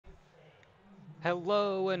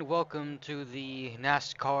Hello and welcome to the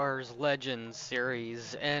NASCAR's Legends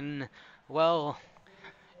Series. And, well,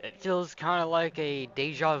 it feels kind of like a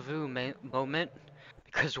deja vu moment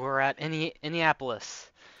because we're at Indianapolis.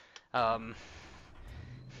 Um,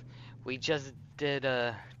 we just did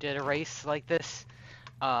a race like this.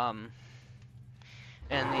 Um,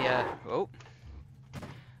 and oh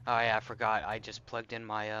yeah, I forgot. I just plugged in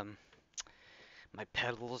my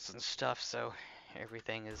pedals and stuff, so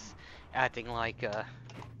everything is acting like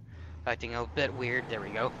acting a bit weird. There we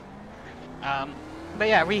go. Um, but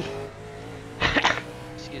yeah, we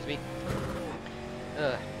excuse me.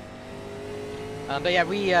 Ugh. But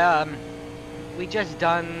yeah, we just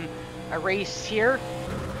done a race here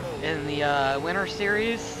in the Winter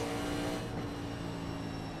Series.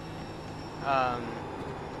 Um,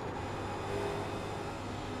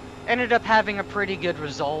 Ended up having a pretty good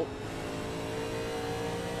result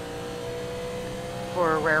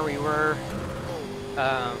for where we were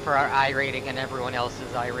for our I rating and everyone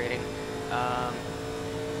else's I rating. Um,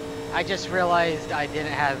 I just realized I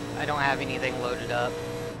don't have anything loaded up,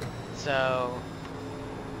 so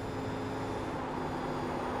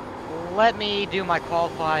let me do my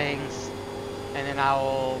qualifyings and then I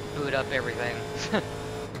will boot up everything.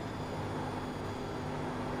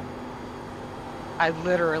 I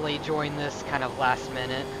literally joined this kind of last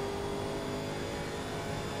minute.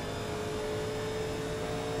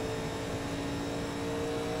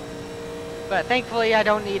 But thankfully I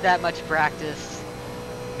don't need that much practice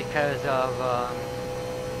because of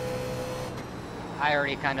I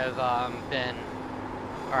already kind of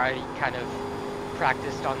already kind of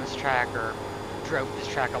practiced on this track or drove this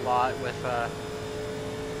track a lot with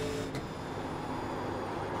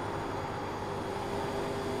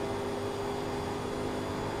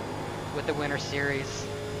the Winter Series.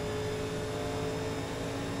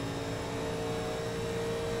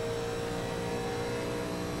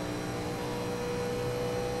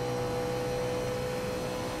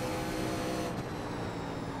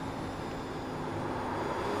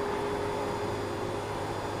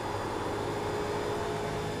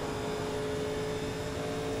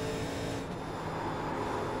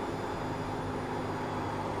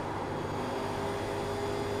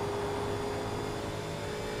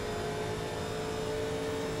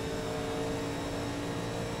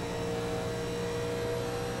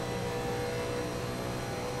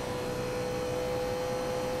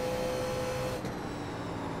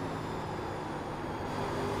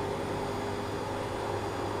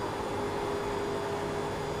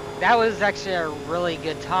 That was actually a really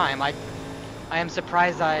good time. I am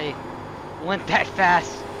surprised I went that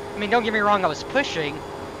fast. I mean, don't get me wrong, I was pushing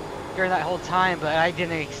during that whole time, but I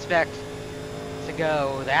didn't expect to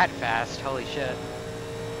go that fast. Holy shit.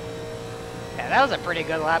 Yeah, that was a pretty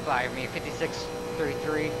good lap by me,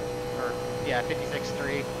 56.33, or yeah,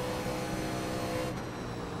 56.3.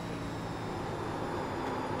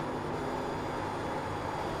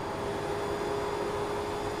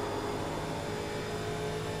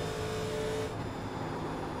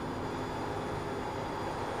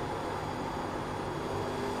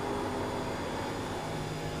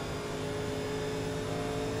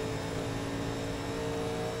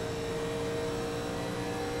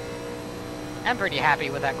 I'm pretty happy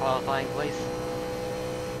with that qualifying place.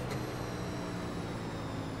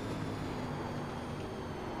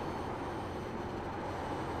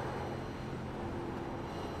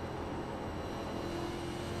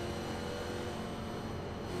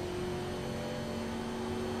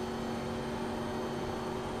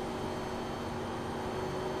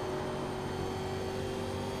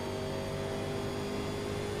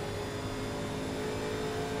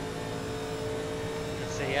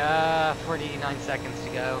 Let's see, 49 seconds to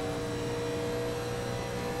go.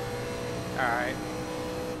 Alright.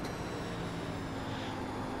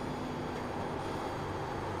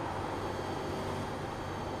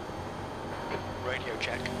 Radio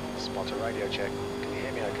check. Spotter radio check. Can you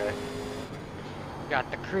hear me okay?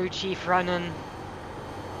 Got the crew chief running.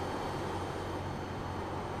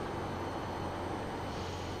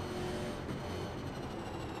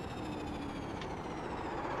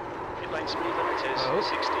 Pit lane speed limit is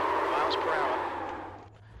 60 miles per hour.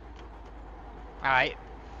 Alright.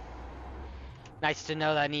 Nice to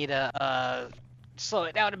know that I need to slow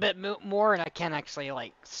it down a bit more and I can't actually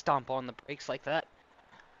like stomp on the brakes like that.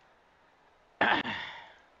 That's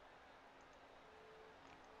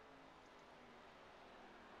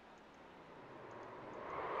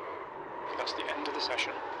the end of the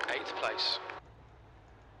session. 8th place.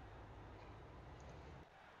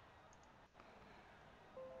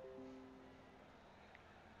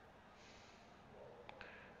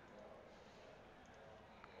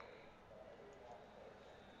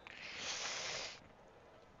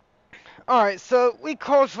 Alright, so we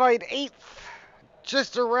qualified 8th,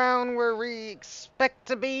 just around where we expect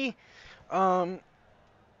to be.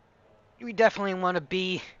 We definitely want to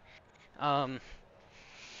be in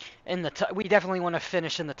the we definitely want to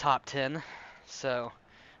finish in the top 10. So,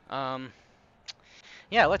 yeah,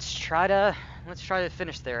 let's try to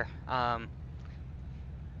finish there. I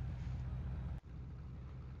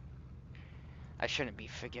shouldn't be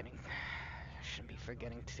forgetting.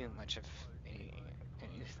 Too much of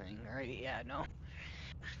anything, right? Yeah, no.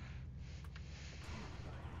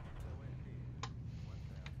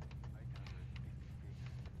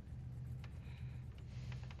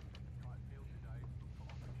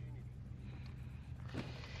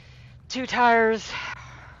 Two tires.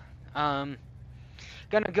 Gonna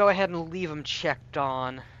go ahead and leave them checked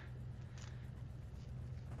on.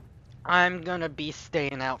 I'm gonna be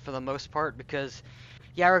staying out for the most part because,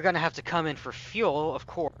 yeah, we're gonna have to come in for fuel, of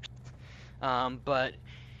course. But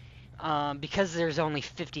because there's only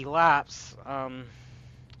 50 laps,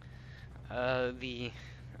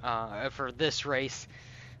 for this race,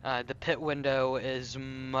 the pit window is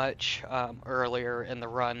much earlier in the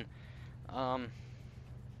run,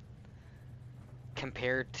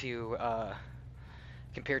 compared to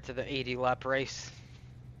the 80 lap race.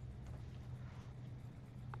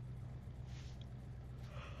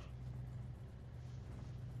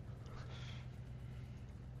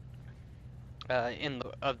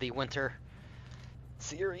 Of the winter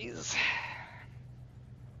series.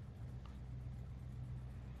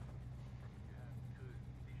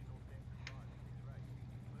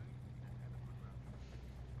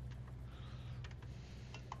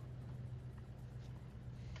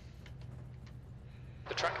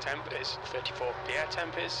 The track temp is 34. The air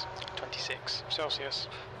temp is 26 Celsius.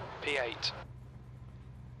 P8.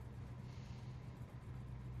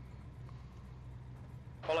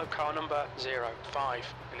 Follow car number 05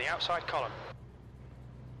 in the outside column.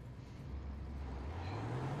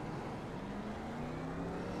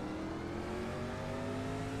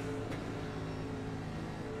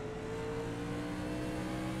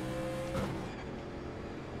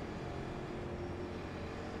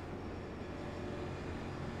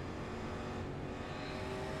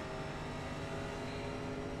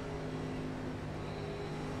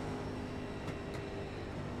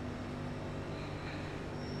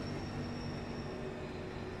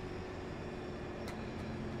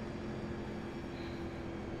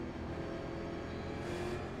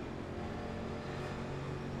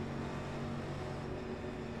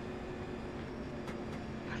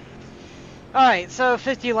 Alright, so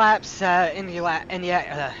 50 laps,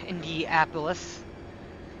 Indianapolis.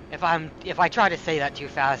 If I try to say that too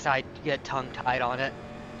fast, I get tongue-tied on it.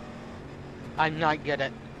 I'm not good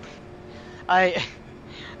at...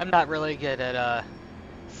 I'm not really good at,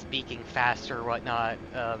 speaking fast or whatnot.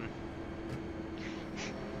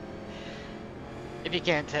 If you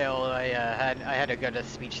can't tell, I had to go to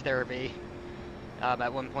speech therapy,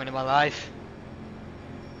 at one point in my life.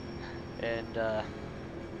 And,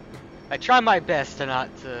 I try my best to not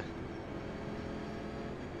to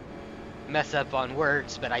mess up on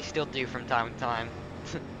words, but I still do from time to time.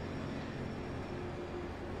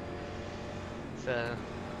 So,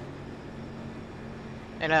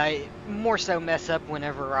 and I more so mess up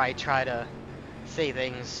whenever I try to say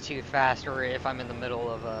things too fast, or if I'm in the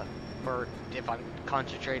middle of or if I'm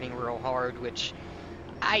concentrating real hard, which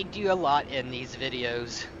I do a lot in these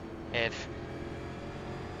videos.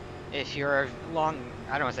 If you're a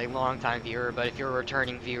I don't want to say long-time viewer, but if you're a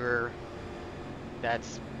returning viewer that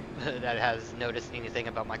has noticed anything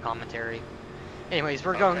about my commentary. Anyways,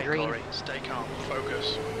 we're going green. Corey, stay calm,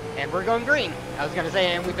 focus. And we're going green. I was going to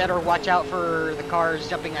say, and we better watch out for the cars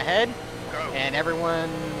jumping ahead. Go. And everyone...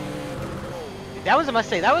 I must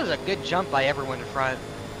say, that was a good jump by everyone in front.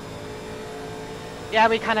 Yeah,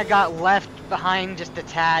 we kind of got left behind just a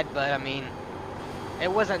tad, but I mean,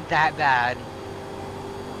 it wasn't that bad.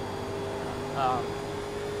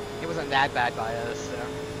 It wasn't that bad by us, so.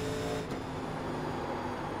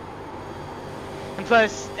 And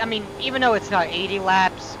plus, I mean, even though it's not 80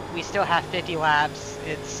 laps, we still have 50 laps.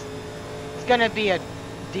 It's gonna be a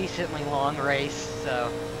decently long race,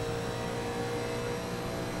 so.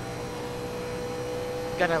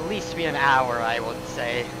 It's gonna at least be an hour, I would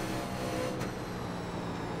say.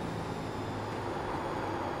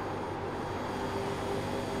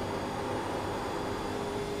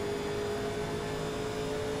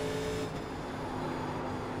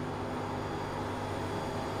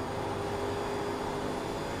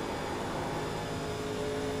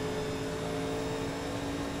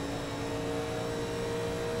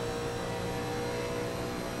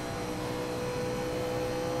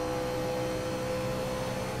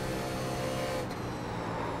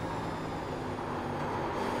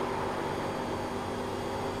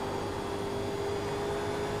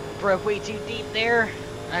 broke way too deep there.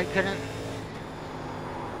 I couldn't.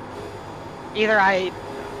 Either I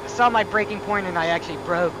saw my braking point and I actually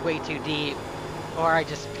broke way too deep, or I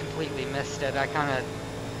just completely missed it. I kind of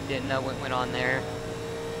didn't know what went on there.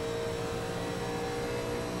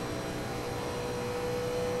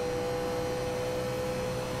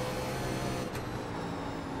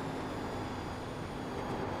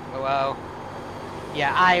 Oh, wow.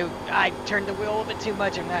 Yeah, I turned the wheel a little bit too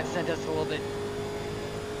much and that sent us a little bit.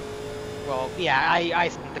 Well, yeah, I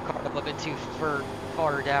sent the car a little bit too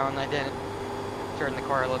far down. I didn't turn the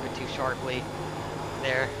car a little bit too sharply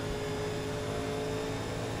there.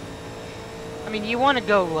 I mean, you want to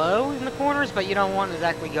go low in the corners, but you don't want to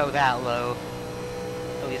exactly go that low.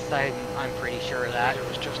 At least I'm pretty sure of that. It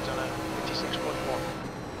was just done at 56.1.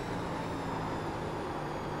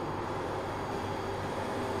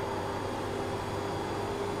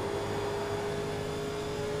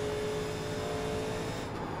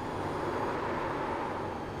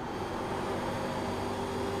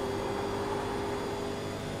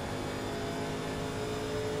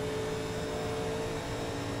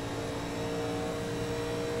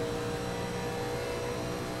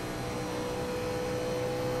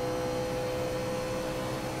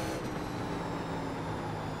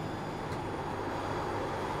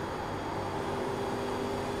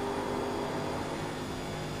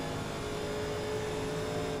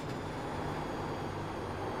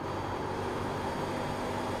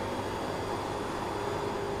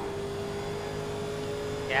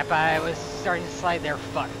 Yep, I was starting to slide there.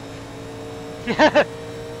 Fuck.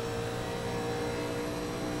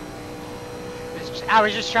 I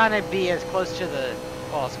was just trying to be as close to the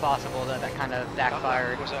wall as possible. That kind of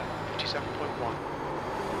backfired. That was at 57.1.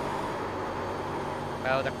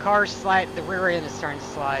 Well, the the rear end is starting to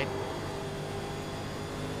slide.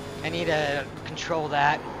 I need to control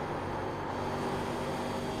that.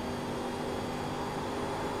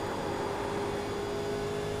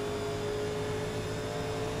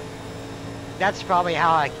 That's probably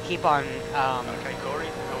how I keep on. Okay, Corey,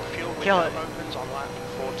 your fuel window opens on lap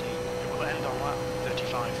 14. It will end on lap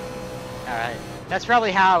 35. Alright. That's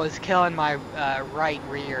probably how I was killing my right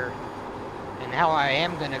rear. And how I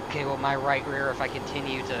am going to kill my right rear if I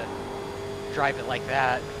continue to drive it like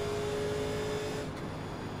that.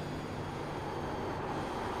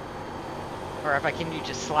 Or if I can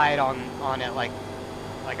just slide on it like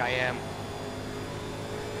I am.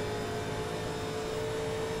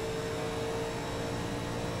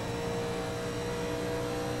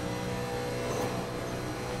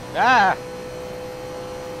 Ah!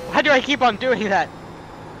 Why do I keep on doing that?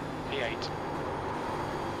 P8.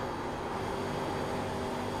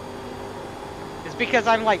 It's because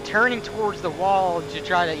I'm like turning towards the wall to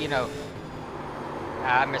try to, you know...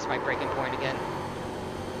 I missed my braking point again.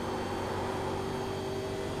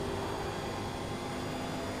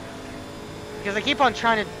 Because I keep on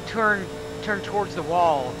trying to turn towards the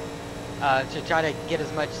wall to try to get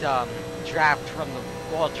as much draft from the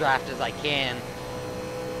wall draft as I can.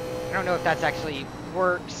 I don't know if that's actually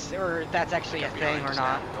works or if that's actually a thing or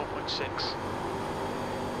not. 0.6.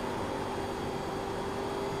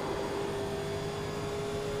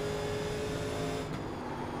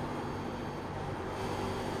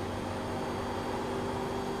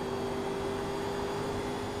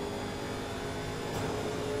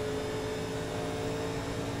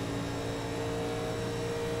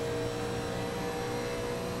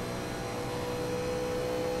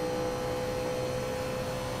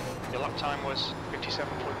 Your lap time was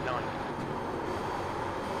 57.9.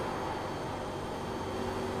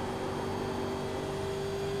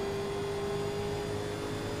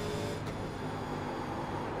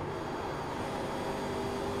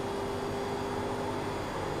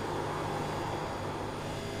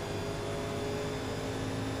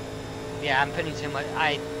 Yeah, I'm putting too much.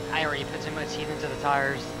 I already put too much heat into the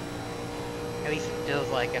tires. At least it feels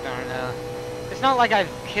like it. I don't know. It's not like I've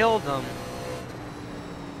killed them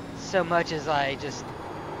so much as I just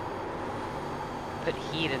put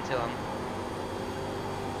heat into them.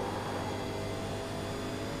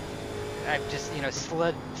 I've just, you know,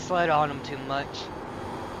 slid on them too much.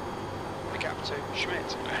 The gap to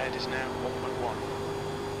Schmidt ahead is now 1.1.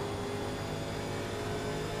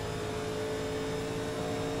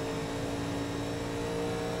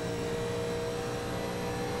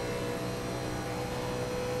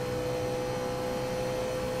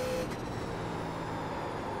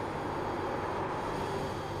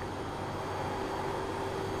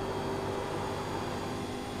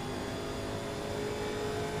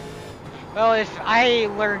 Well, if I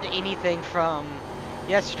learned anything from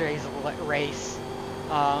yesterday's race,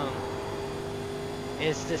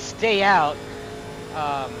 is to stay out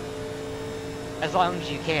as long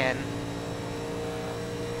as you can.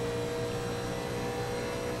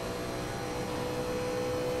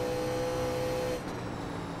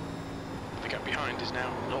 The gap behind is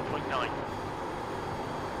now 0.9.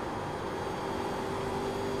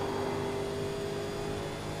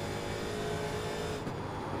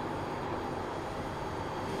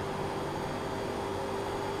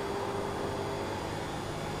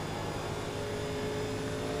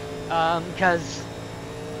 Because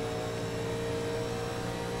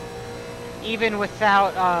even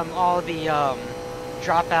without all the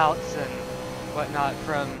dropouts and whatnot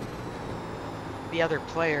from the other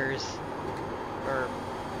players, or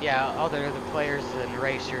yeah, other players and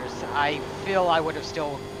racers, I feel I would have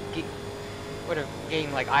still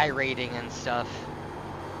gained like iRating and stuff.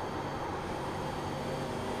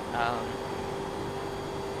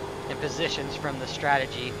 And positions from the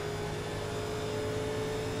strategy.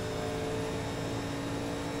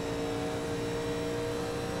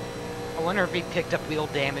 I wonder if he picked up wheel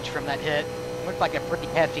damage from that hit. Looked like a pretty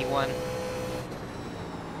hefty one.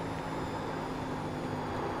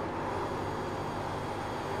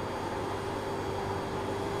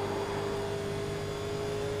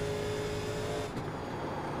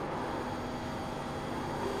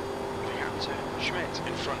 The gap to Schmidt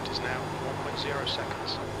in front is now 1.0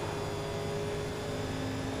 seconds.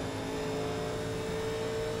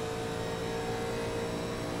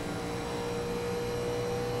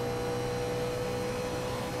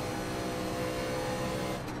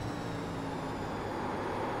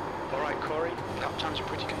 Alright Corey, lap times are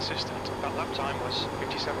pretty consistent. That lap time was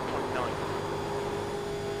 57.9.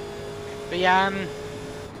 But yeah,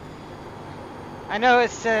 I know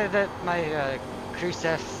it said that my crew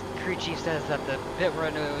chief says that the pit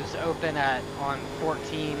run was open on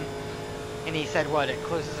 14, and he said what, it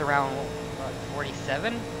closes around what,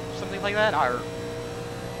 47, something like that. Or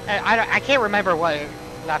I can't remember what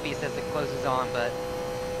lap he says it closes on, but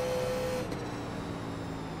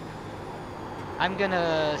I'm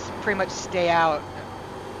gonna pretty much stay out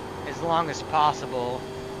as long as possible.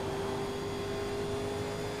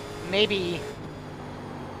 Maybe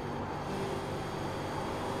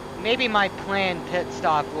my planned pit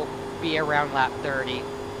stop will be around lap 30.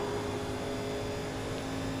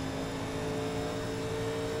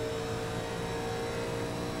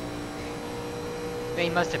 They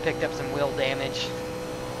must have picked up some wheel damage.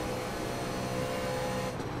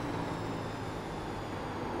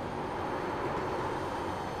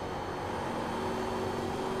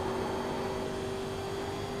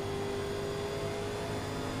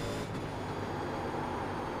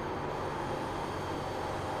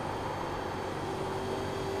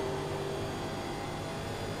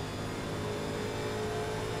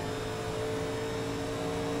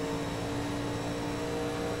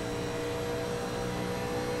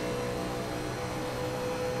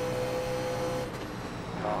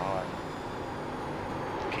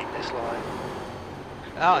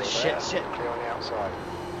 Oh shit. Clear on the outside.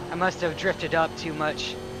 I must have drifted up too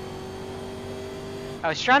much. I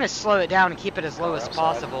was trying to slow it down and keep it as low as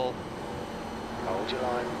possible. Hold your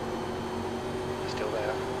line. Still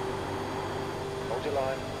there. Hold your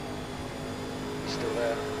line. Still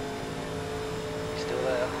there. Still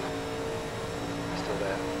there. Still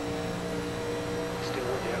there. Still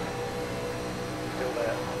with you. Still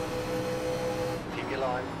there. Keep your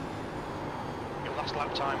line. Your last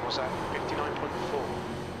lap time was at 59.4.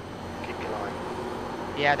 Keep your line.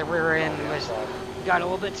 Yeah, the rear end got a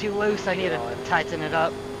little bit too loose. I need to tighten it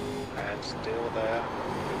up. And still there.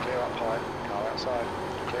 Clear up high. Car outside.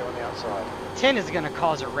 Clear on the outside. 10 is going to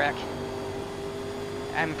cause a wreck.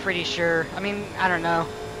 I'm pretty sure. I mean, I don't know.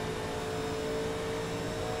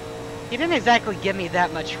 He didn't exactly give me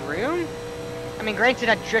that much room. I mean, granted,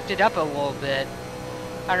 I drifted up a little bit.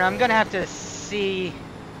 I don't know, I'm going to have to see.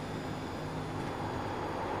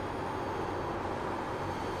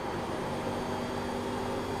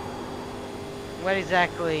 What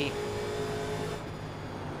exactly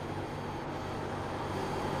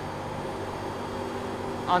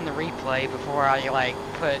on the replay before I like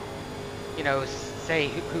put, you know, say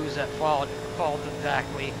who's at fault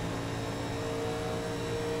exactly.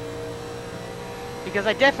 Because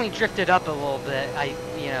I definitely drifted up a little bit.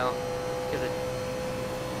 You know, because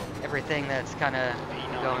of everything that's kind of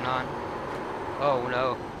going on. Oh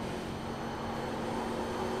no!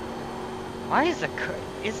 Why is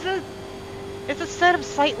the setup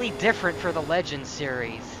slightly different for the Legends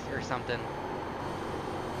Series or something?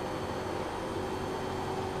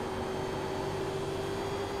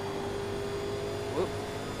 Whoop.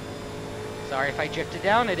 Sorry if I drifted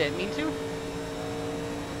down, I didn't mean to.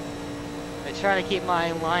 I try to keep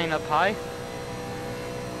my line up high.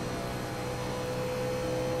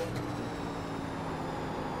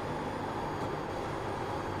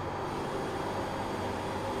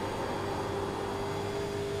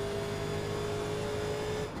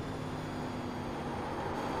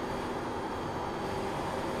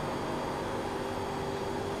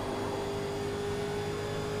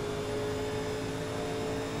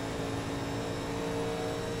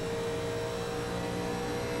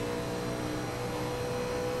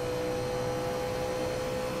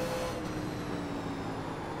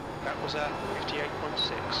 Buzzer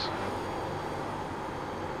 58.6.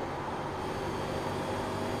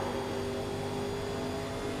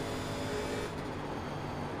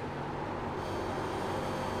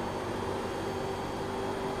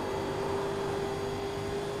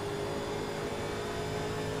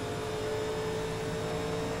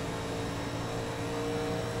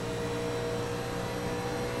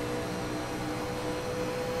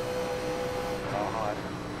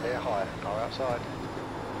 Car outside.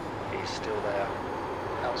 He's still there.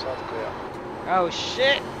 Outside the clear. Oh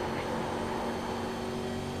shit!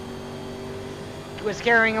 Was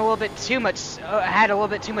carrying a little bit too much, had a little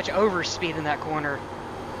bit too much overspeed in that corner.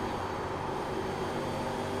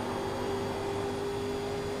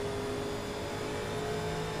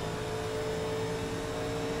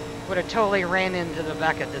 Would have totally ran into the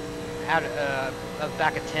back of the,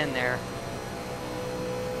 back of 10 there.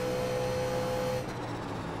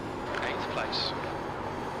 8th place.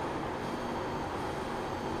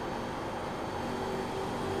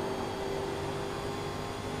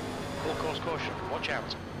 Full course caution, watch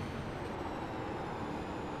out.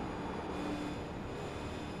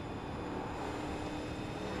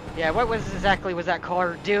 Yeah, what exactly was that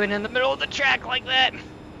car doing in the middle of the track like that?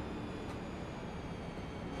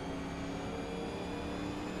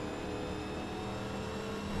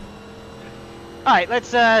 Alright, let's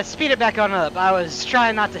speed it back on up. I was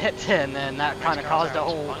trying not to hit 10, and that kind of caused a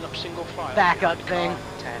whole backup thing.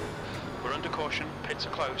 10. We're under caution, pits are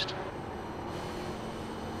closed.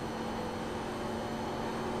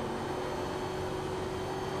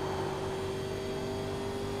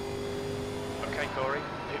 Okay, Corey,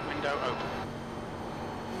 pit window open.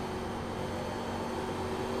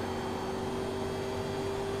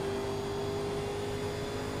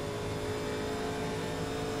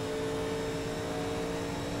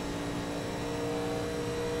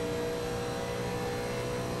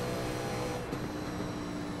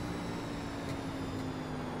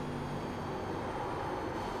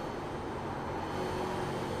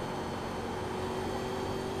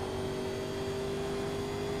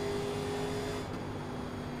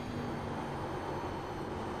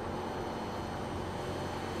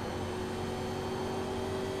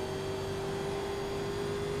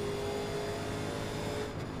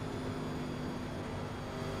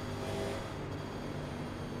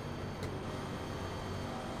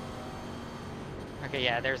 Okay,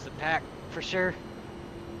 yeah, there's the pack for sure.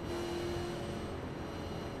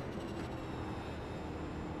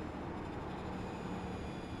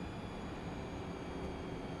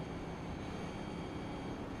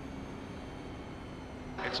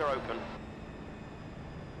 Pits are open.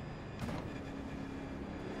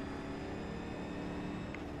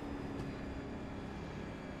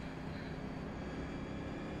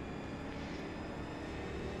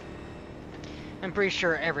 I'm pretty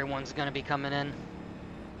sure everyone's gonna be coming in.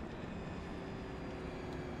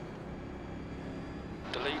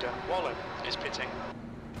 The leader, Wallen, is pitting.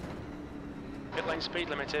 Pit lane speed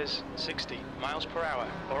limit is 60 miles per hour.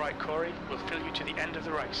 Alright, Corey, we'll fill you to the end of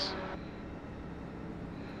the race.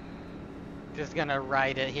 Just gonna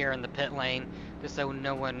ride it here in the pit lane, just so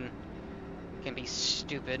no one can be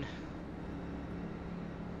stupid.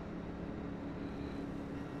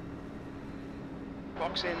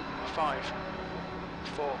 Box in 5,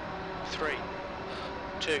 4, 3,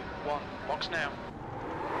 2, 1. Box now.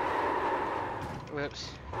 Whoops.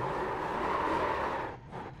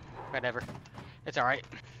 Whatever. It's alright.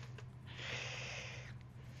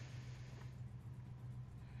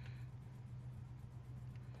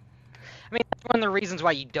 I mean, that's one of the reasons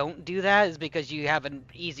why you don't do that, is because you have an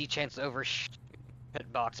easy chance to overshoot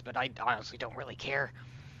pit box, but I honestly don't really care.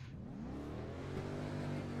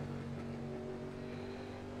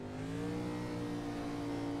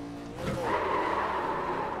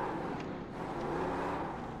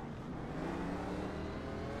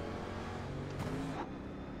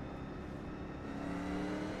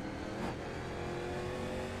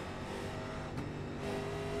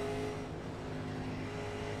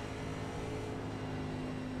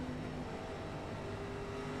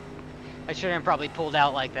 I shouldn't have probably pulled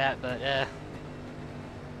out like that, but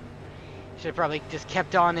should have probably just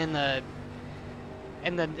kept on in the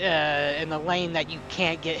lane that you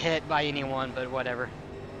can't get hit by anyone, but whatever.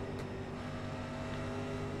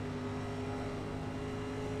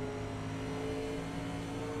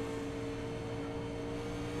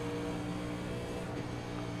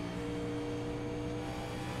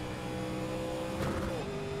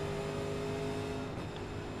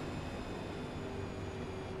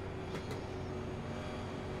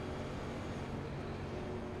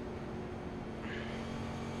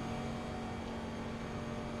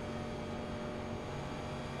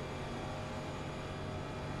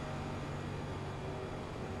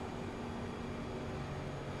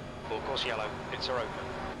 course yellow. Pits are open.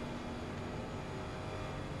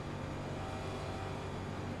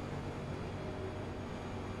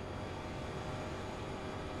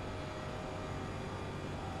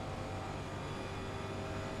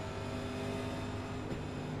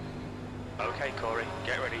 Okay, Corey,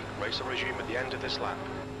 get ready. Race will resume at the end of this lap.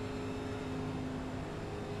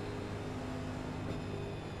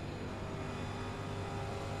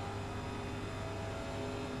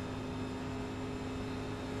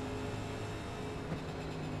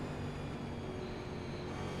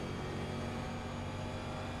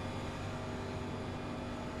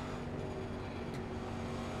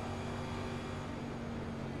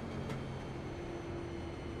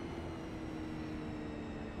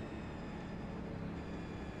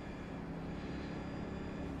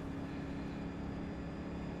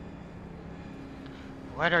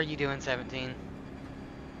 What are you doing, 17?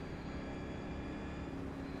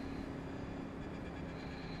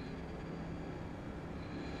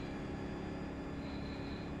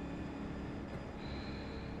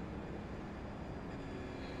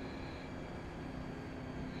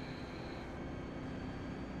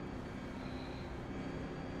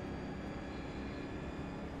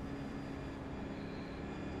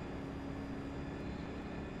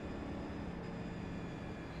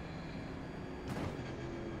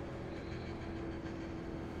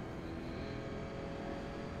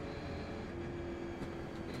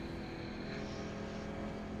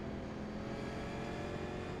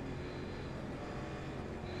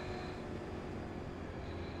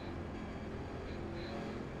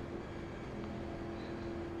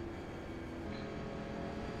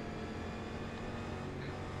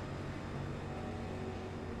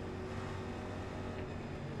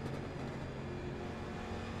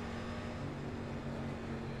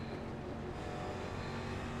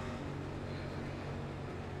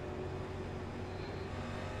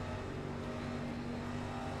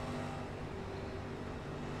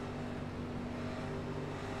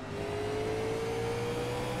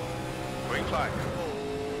 Green flag.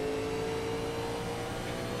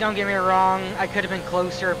 Don't get me wrong, I could have been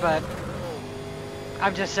closer, but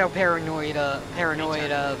I'm just so paranoid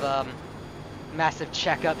of massive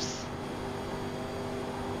checkups.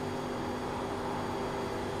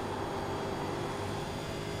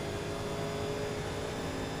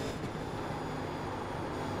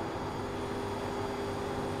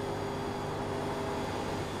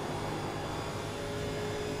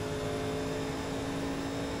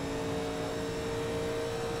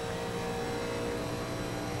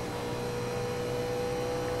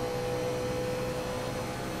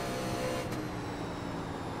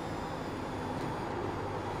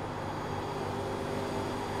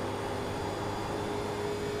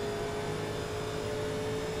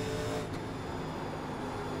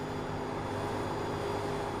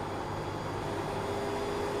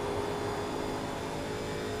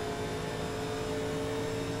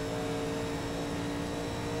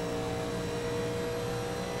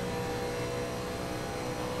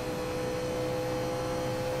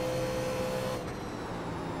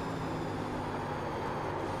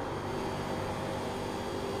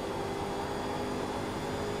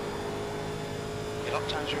 Your lap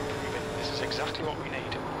times are improving. This is exactly what we need.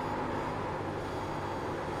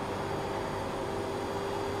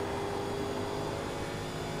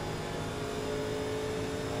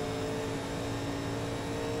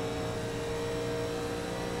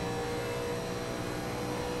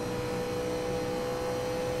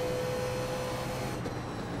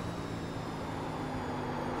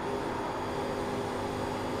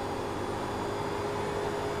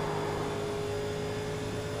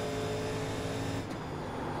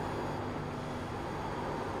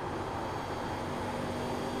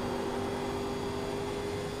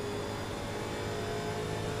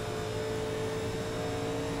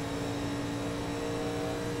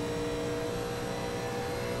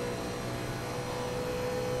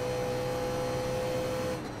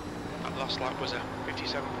 Last lap was a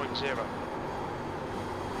 57.0.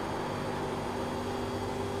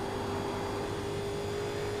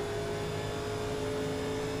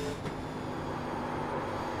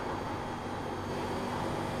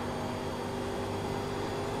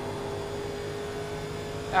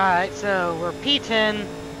 Alright, so we're P10.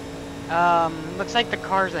 Looks like the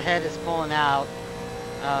cars ahead is pulling out.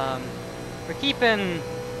 We're keeping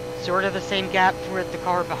sort of the same gap with the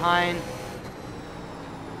car behind.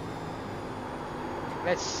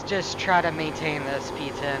 Let's just try to maintain this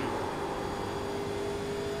P10.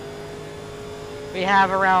 We have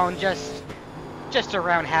around just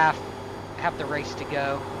around half the race to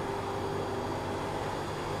go.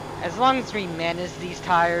 As long as we manage these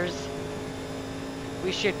tires,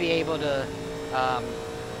 we should be able to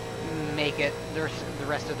make it the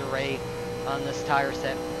rest of the race on this tire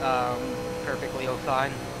set perfectly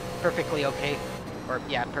fine. Perfectly okay. Or,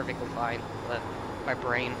 yeah, perfectly fine. My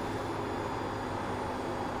brain.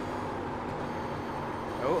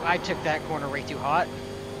 Oh, I took that corner way too hot.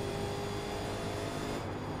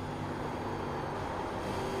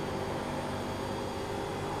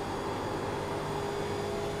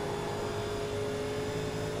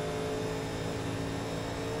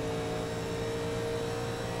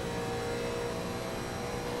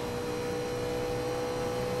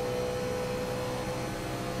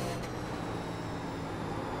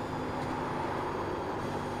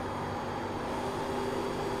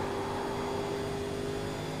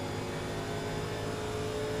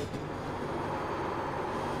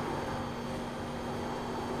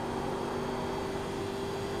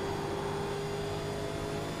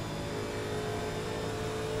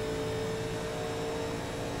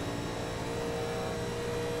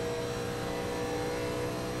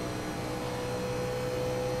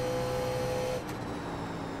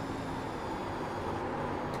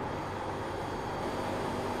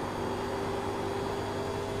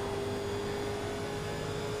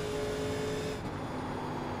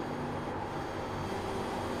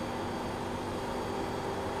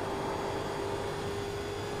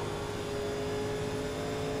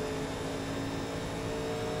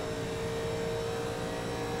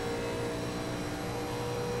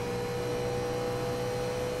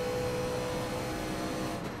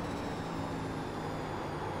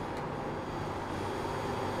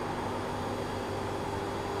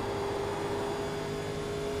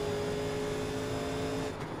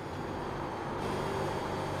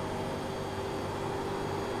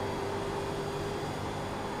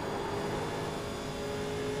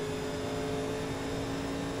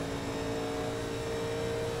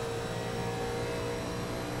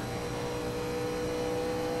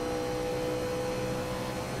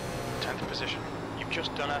 Position. You've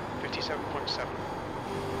just done a 57.7.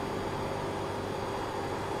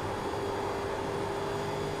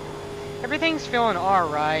 Everything's feeling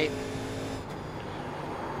alright.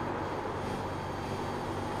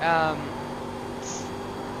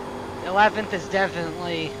 11th is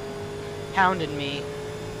definitely hounding me.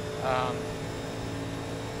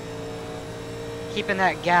 Keeping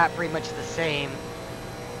that gap pretty much the same.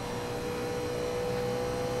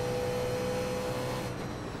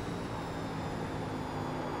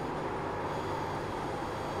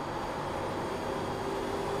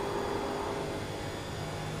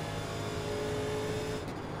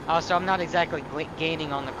 Also, I'm not exactly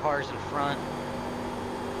gaining on the cars in front.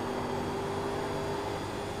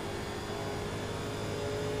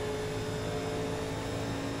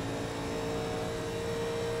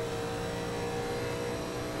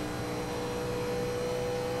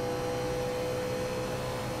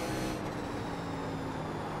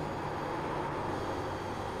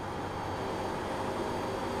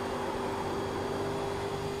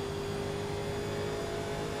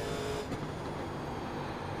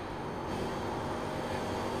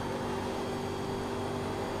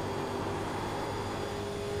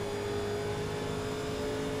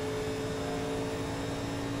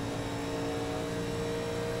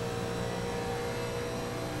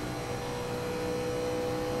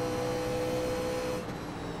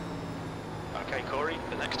 Okay, Corey,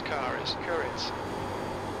 the next car is Coryz.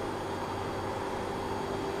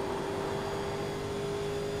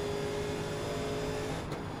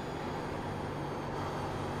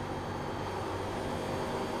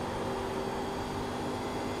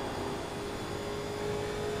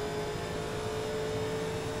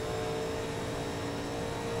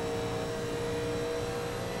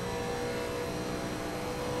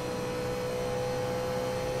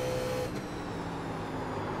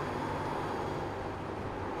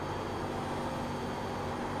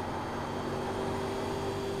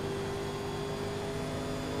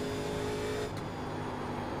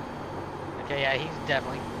 Okay, yeah, he's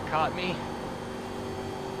definitely caught me.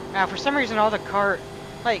 Now, for some reason, all the car,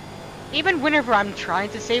 like, even whenever I'm trying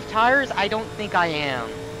to save tires, I don't think I am.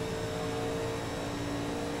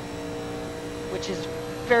 Which is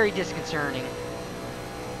very disconcerting.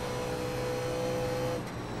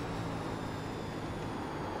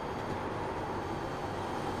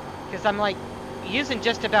 Because I'm, like, using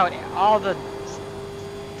just about all the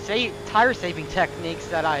tire saving techniques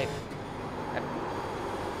that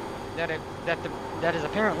that is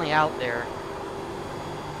apparently out there.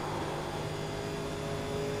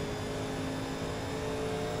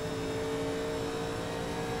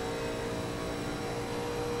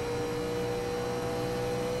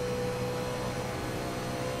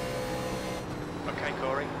 Okay,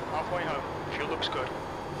 Corey, halfway home. Fuel looks good.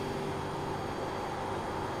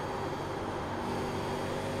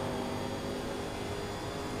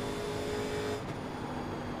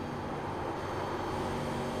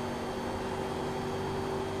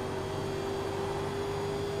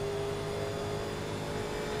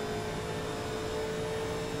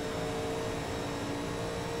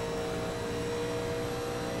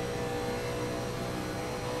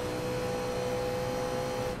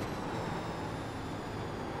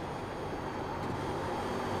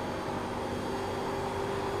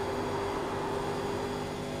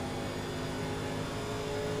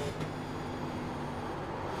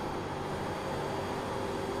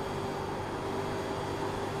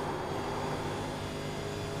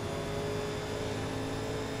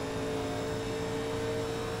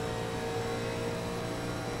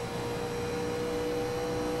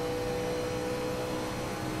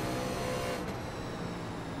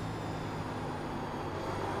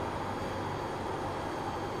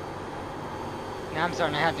 Now I'm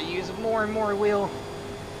starting to have to use more and more wheel.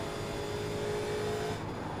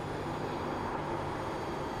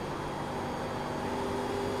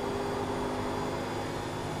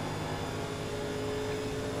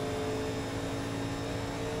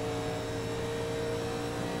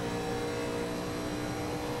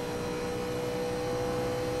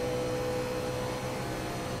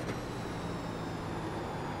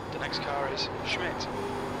 The next car is Schmidt.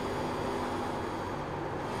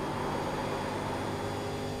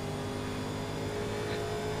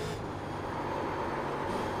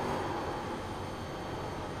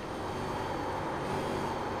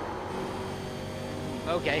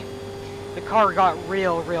 Okay. The car got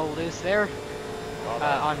real loose there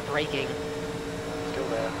on braking. Still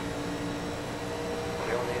there.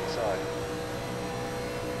 Still on the inside.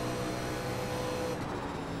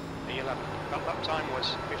 The 11. That lap time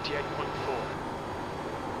was 58.4.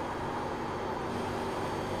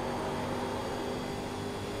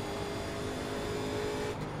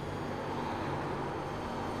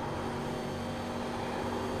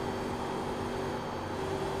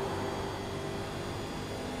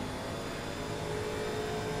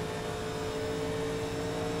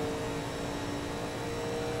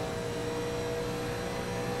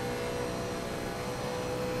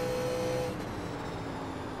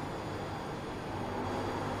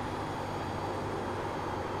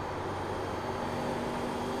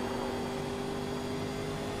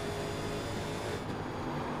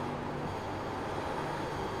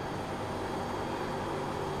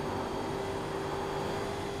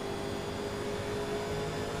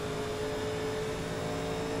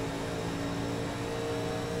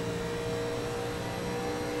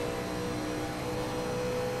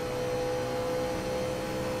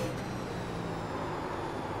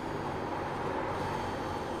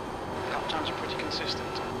 Times are pretty consistent.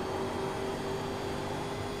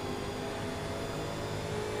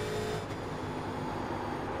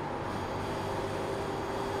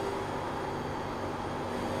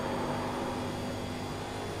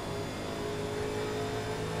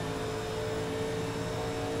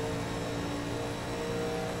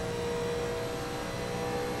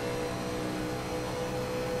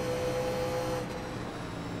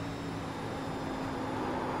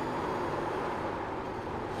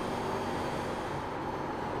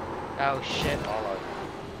 Oh shit. Car low.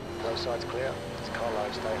 Low side's clear. It's car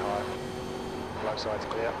low, stay high. Low side's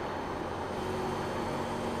clear.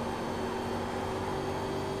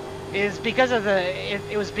 Is because of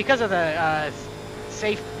the it was because of the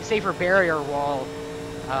safer barrier wall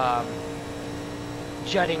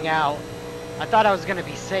jutting out. I thought I was gonna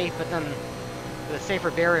be safe, but then the safer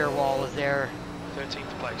barrier wall was there. 13th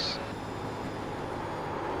place.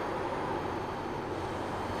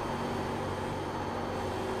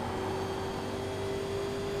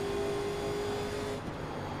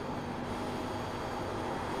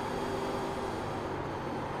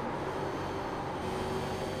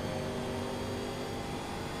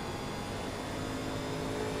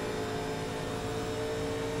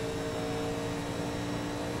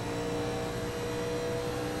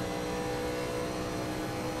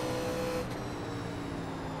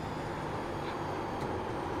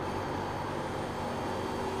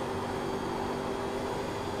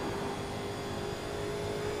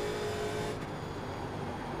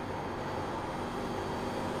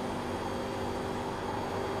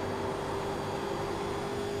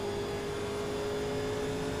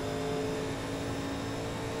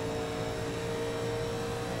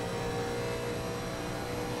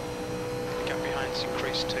 It's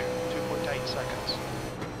increased to 2.8 seconds.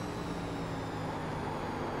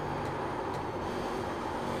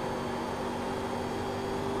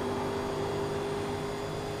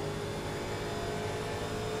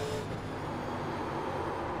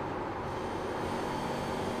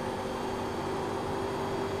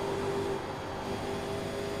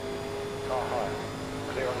 Car high.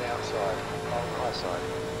 Clear on the outside. Car on the high side.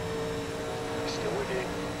 He's still with you.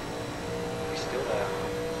 He's still there.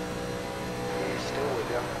 He's still with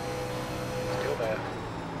you. Still there.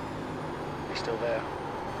 He's still there.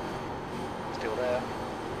 Still there.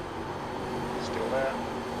 Still there.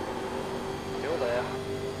 Still there.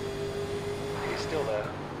 He's still there.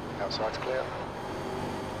 Outside's clear.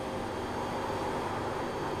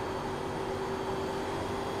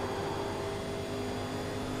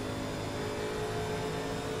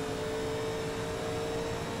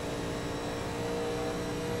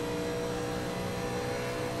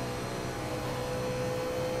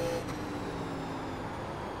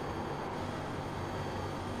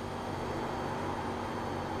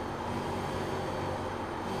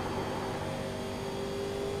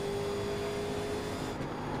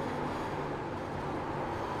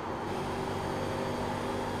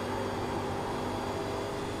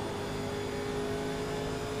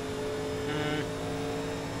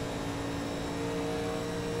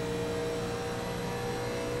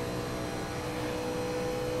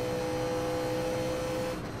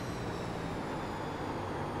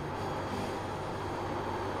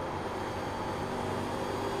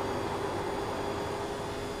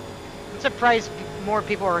 Surprised more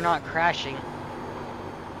people are not crashing.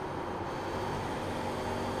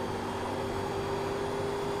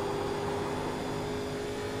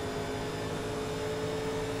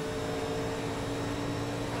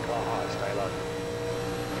 Car high, stay low.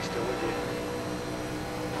 He's still with you.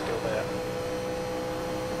 Still there.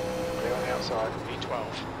 Clear on the outside. V12.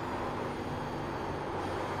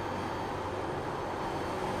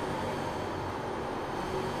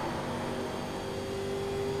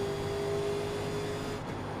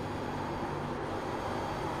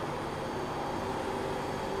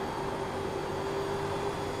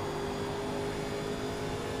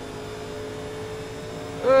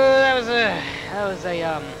 That was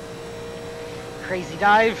a crazy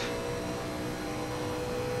dive.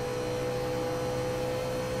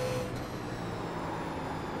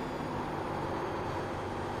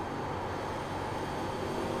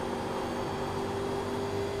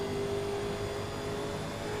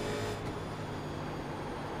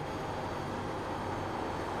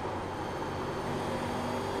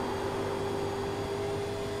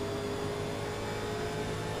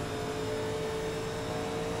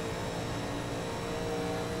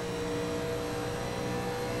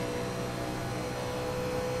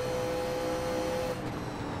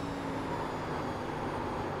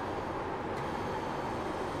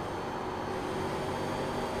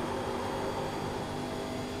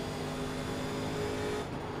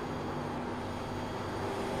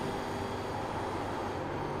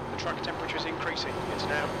 Truck temperature is increasing. It's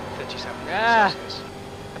now 37 Ah. degrees Celsius.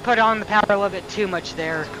 I put on the power a little bit too much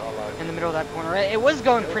there Car low. in the middle of that corner. It was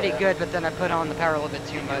going pretty good, but then I put on the power a little bit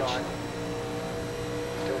too Keep your much. line.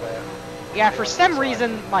 Still there. Yeah, for some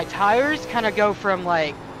reason my tires kind of go from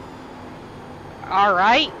like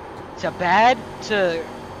alright to bad to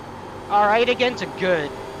alright again to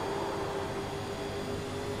good.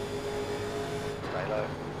 Stay low.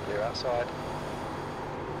 Clear outside.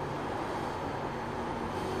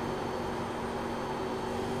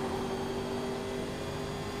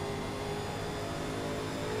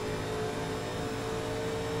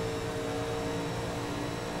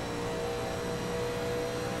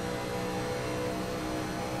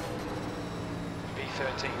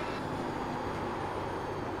 V13.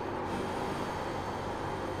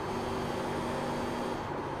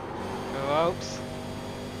 Oops.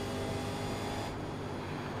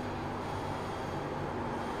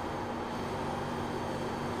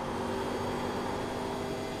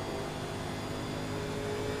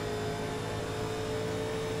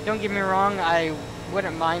 Don't get me wrong, I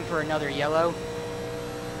wouldn't mind for another yellow.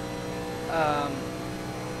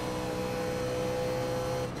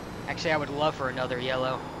 Actually, I would love for another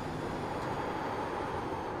yellow.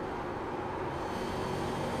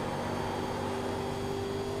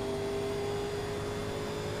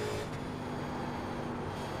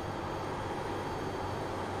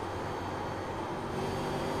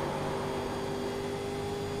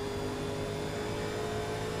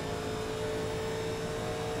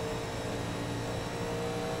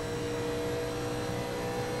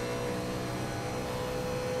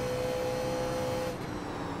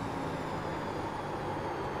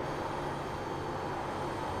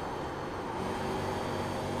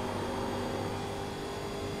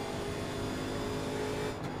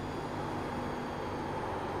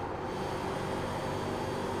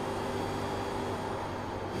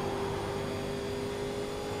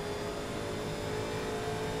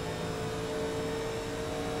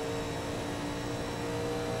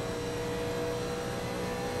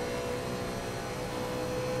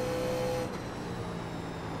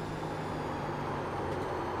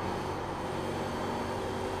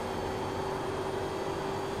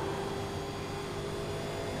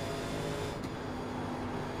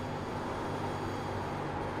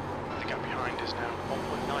 is now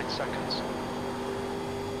 1.9 seconds.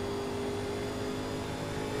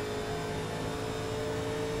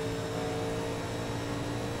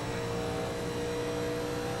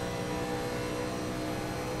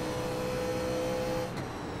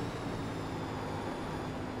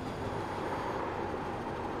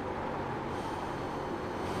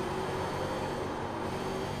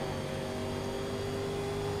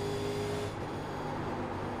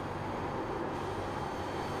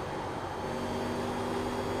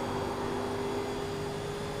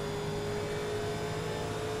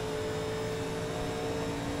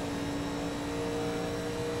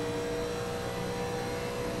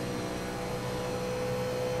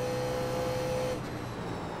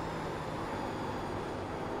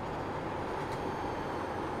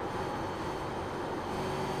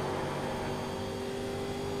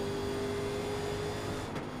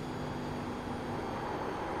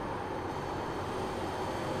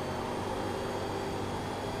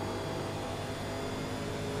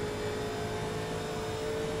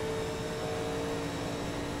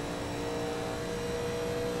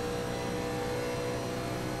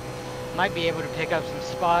 Might be able to pick up some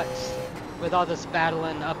spots with all this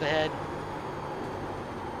battling up ahead.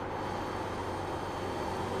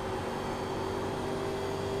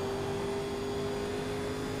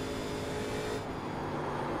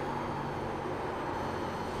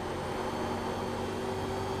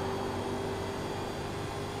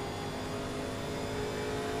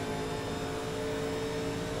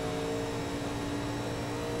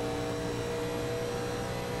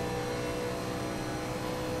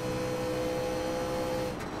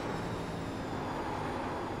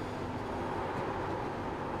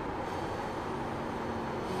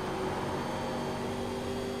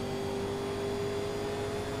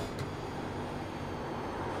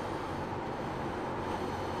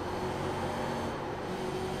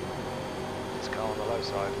 On the low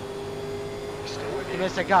side. Still with He you.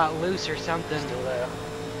 must have got loose or something. Still there.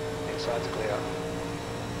 Inside's clear.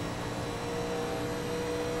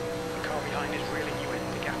 The car behind is reeling you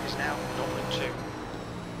in. The gap is now 0.2.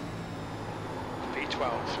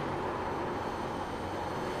 V12.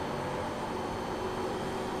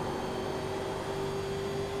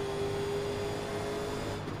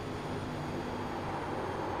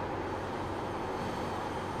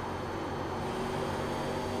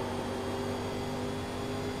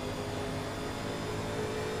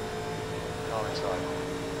 Inside.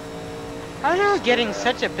 How are you getting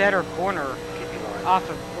such a better corner Keep your line. off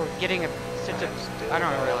of, or getting such a, I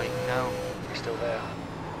don't really know. You're still there.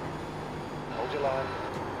 Hold your line.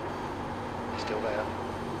 You're still there.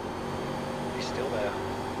 You're still there.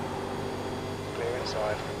 Clear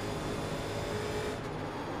inside.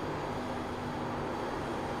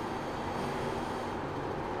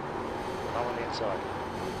 I'm on the inside.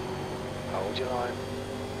 Hold your line.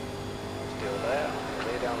 Still there.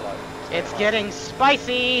 Clear down low. Stay It's low. getting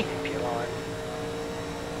spicy. Keep your line.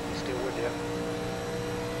 He's still with you.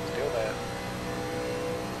 Still there.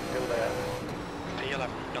 Still there. P11.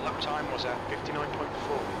 Your lap time was at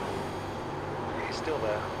 59.4. He's still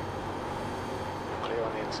there. Clear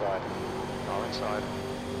on the inside. Our inside.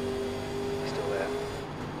 He's still there.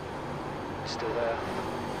 He's still there.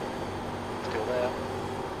 Still there.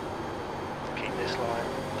 Keep this line.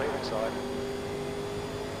 Clear inside.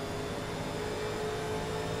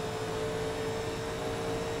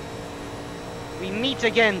 We meet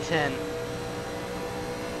again, 10.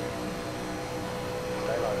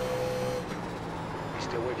 Stay low. He's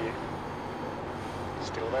still with you.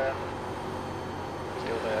 Still there.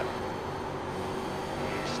 Still there.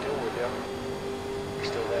 He's still with you. He's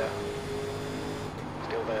still there.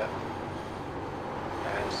 Still there.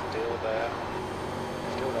 And still there.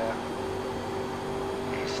 Still there.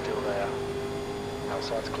 He's still there.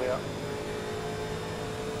 Outside's clear.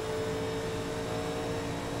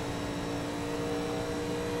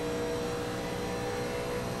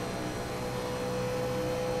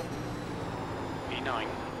 E9.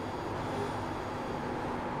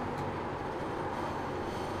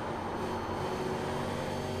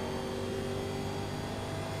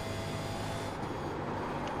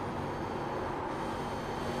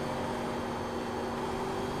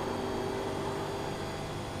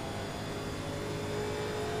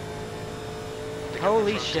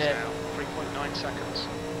 Holy shit. 3.9 seconds.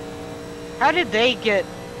 How did they get,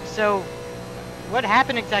 so, what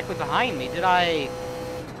happened exactly behind me? Did I...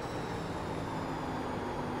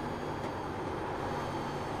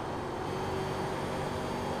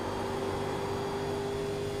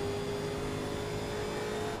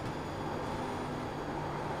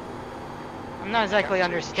 I'm not exactly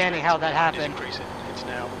understanding how that happened. Increasing. It's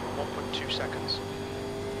now 1.2 seconds.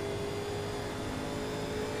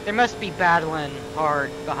 They must be battling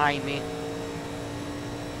hard behind me.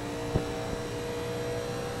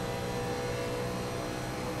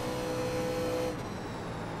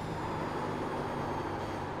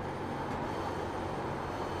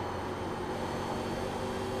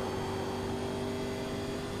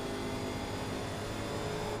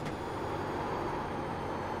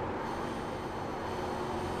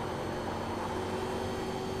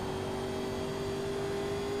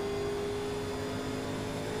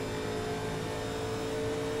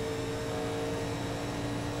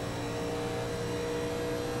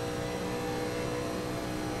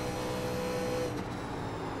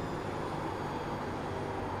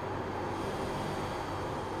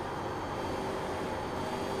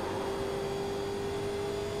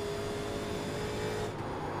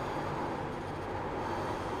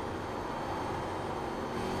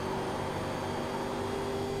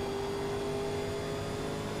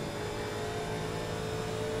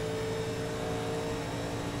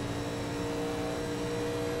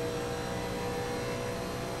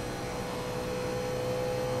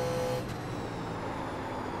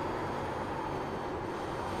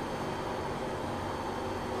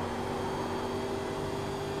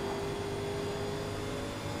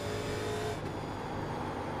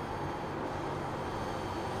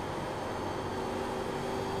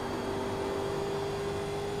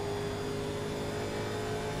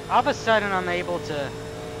 All of a sudden, I'm able to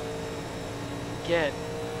get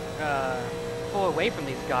pull away from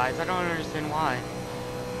these guys. I don't understand why.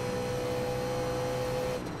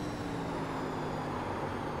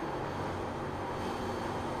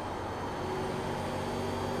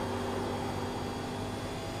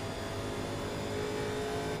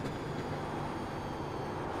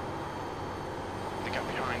 The gap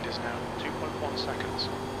behind is now 2.1 seconds.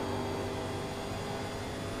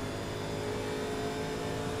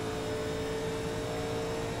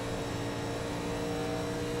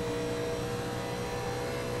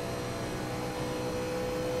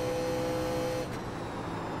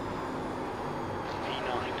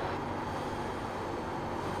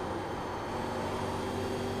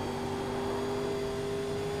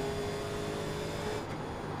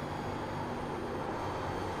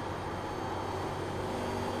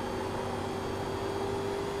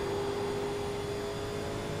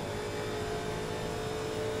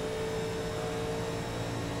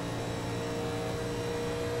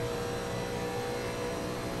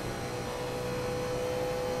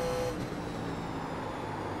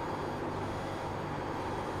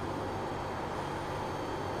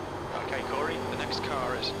 Okay, Corey, the next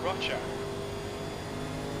car is Roger.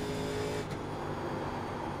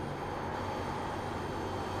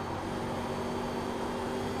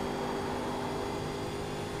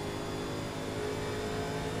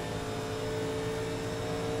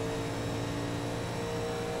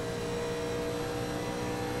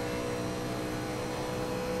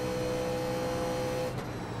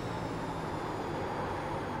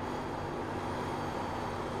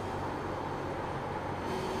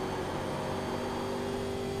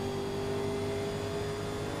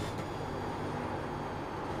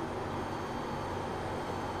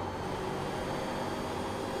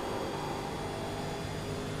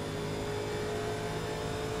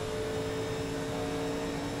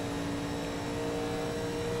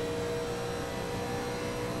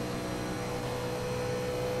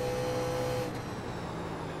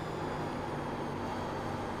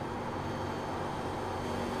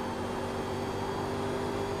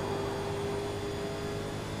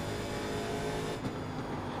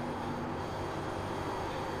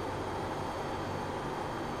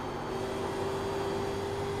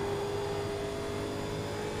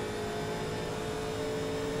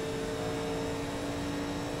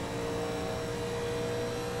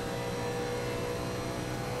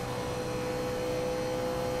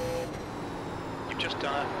 Just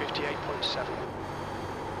done at 58.7.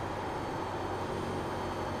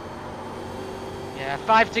 Yeah,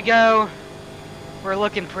 5 to go. We're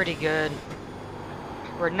looking pretty good.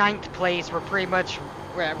 We're 9th place. We're pretty much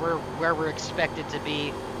where we're expected to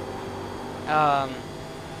be.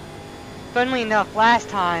 Funnily enough, last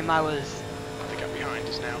time I was The gap behind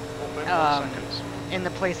is now 4.1 seconds. in the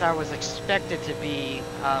place I was expected to be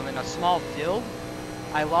in a small field.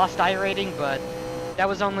 I lost iRating, but that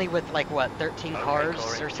was only with like what, 13 cars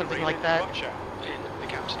Corey, or something really like that. Roger. In the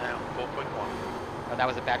gap's now 4.1. Oh, that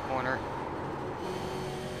was a bad corner.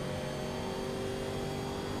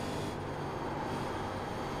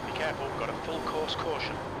 Be careful, got a full course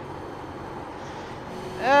caution.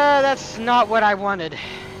 That's not what I wanted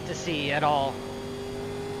to see at all.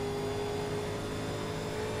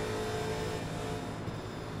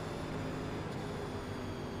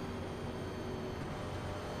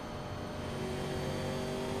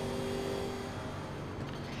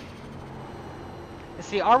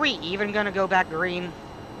 See, are we even gonna go back green?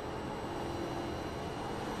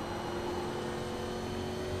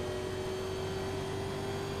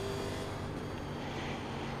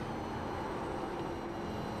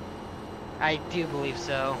 I do believe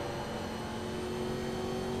so.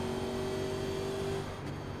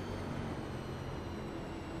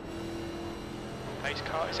 Pace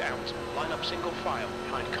car is out. Line up single file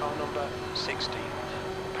behind car number 16.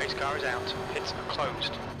 Pace car is out. Pits are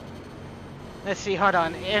closed. Let's see, hold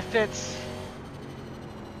on.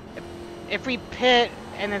 If we pit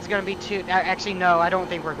and it's gonna be two, actually no, I don't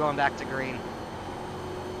think we're going back to green.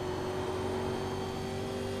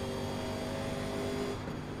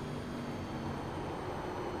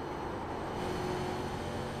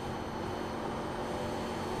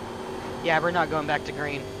 Yeah, we're not going back to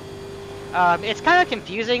green. It's kind of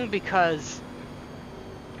confusing because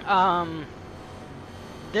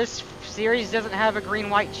this series doesn't have a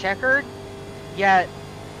green-white checkered, yet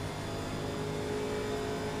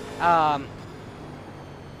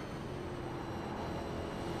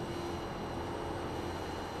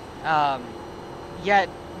yet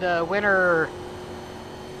the winter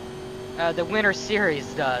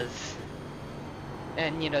series does,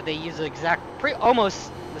 and you know they use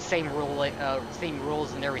almost the same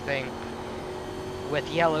rules and everything, with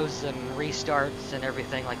yellows and restarts and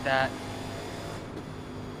everything like that.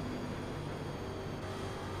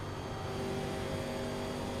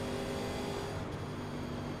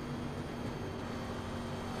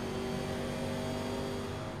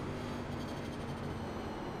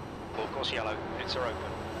 Of course, yellow. Pits are open.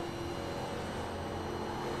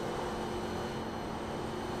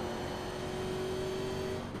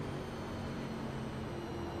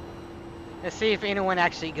 Let's see if anyone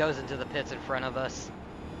actually goes into the pits in front of us.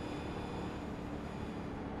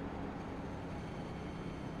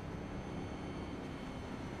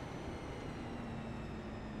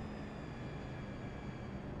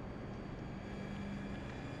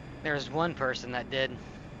 There's one person that did.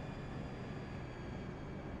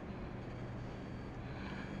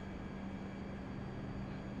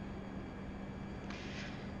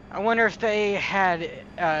 I wonder if they had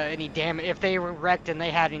any damage, if they were wrecked and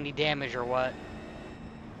they had any damage or what.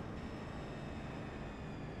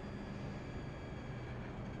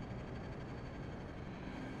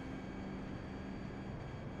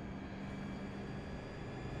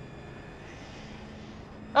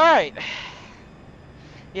 Alright.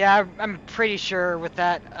 Yeah, I'm pretty sure with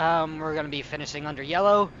that, we're going to be finishing under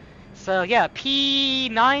yellow. So yeah,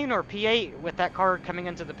 P9 or P8 with that car coming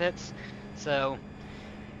into the pits. So,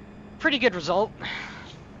 pretty good result.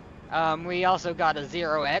 We also got a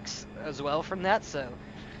 0x as well from that, so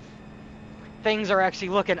things are actually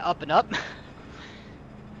looking up and up.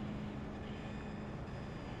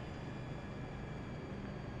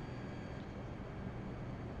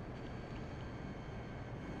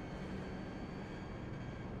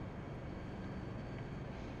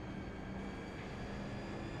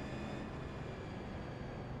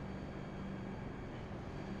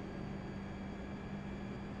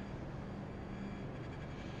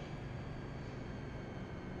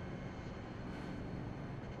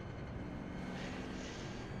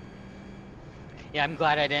 Yeah, I'm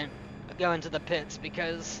glad I didn't go into the pits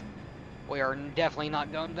because we are definitely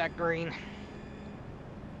not going back green.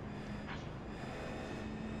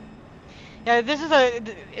 Yeah,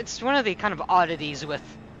 it's one of the kind of oddities with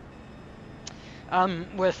the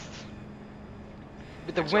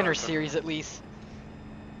winter series at least.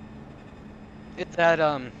 It's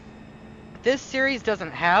that this series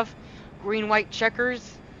doesn't have green-white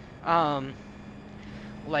checkers,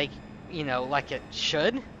 like like it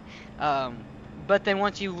should. But then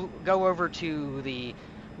once you go over to the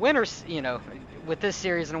winter, with this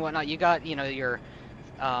series and whatnot, you got, your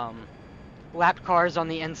lapped cars on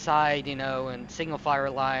the inside, and single fire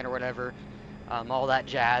line or whatever, all that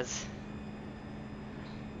jazz.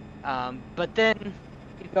 But then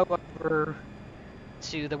you go over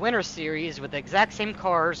to the winter series with the exact same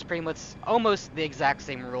cars, pretty much almost the exact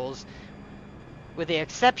same rules, with the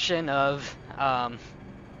exception of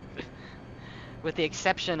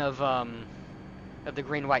the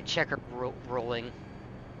green-white checker ruling,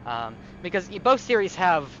 because both series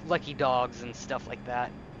have lucky dogs and stuff like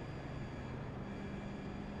that.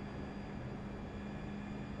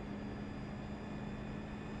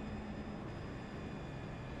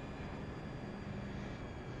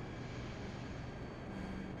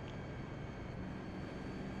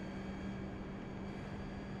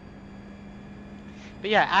 But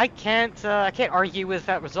yeah, I can't argue with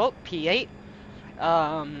that result. P8.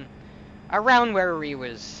 Around where we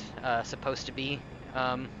was supposed to be.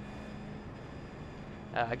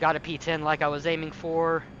 I got a P10 like I was aiming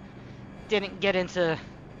for. Didn't get into...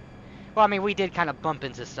 Well, I mean, we did kind of bump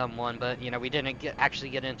into someone, but, you know, we didn't actually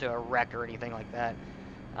get into a wreck or anything like that.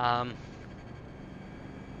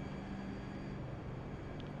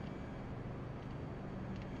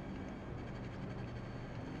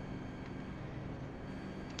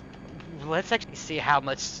 Let's actually see how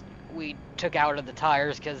much we took out of the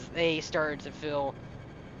tires, because they started to feel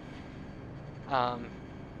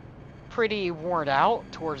pretty worn out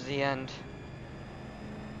towards the end.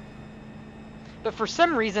 But for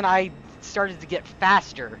some reason, I started to get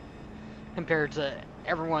faster compared to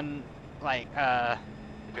everyone, like, at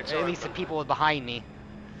least the people behind me.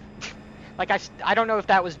 Like, I don't know if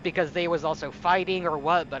that was because they was also fighting or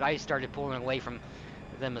what, but I started pulling away from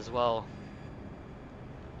them as well.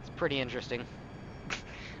 It's pretty interesting.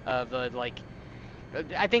 But, like,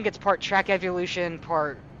 I think it's part track evolution,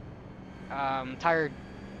 part tire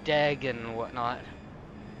deg and whatnot.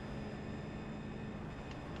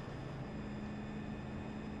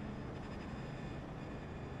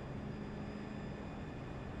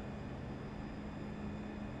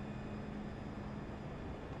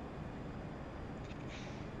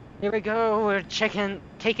 Here we go, we're taking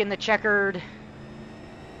the checkered.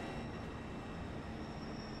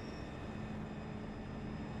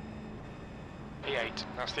 P8,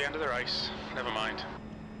 that's the end of the race. Never mind.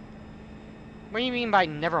 What do you mean by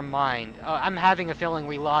never mind? I'm having a feeling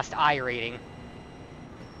we lost I rating.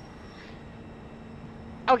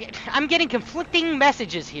 Okay, I'm getting conflicting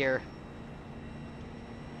messages here.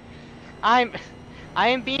 I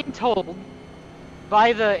am being told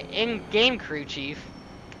by the in-game crew chief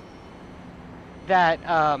that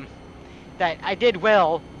that I did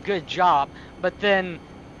well, good job, but then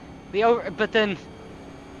the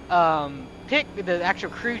actual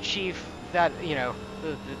crew chief that, you know,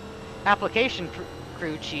 the application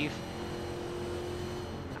crew chief,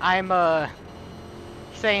 I'm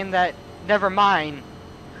saying that never mind,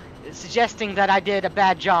 suggesting that I did a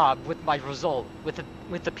bad job with my result with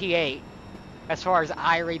the P8 as far as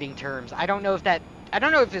I rating terms. I don't know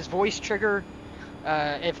if his voice trigger,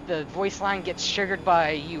 if the voice line gets triggered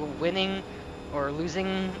by you winning or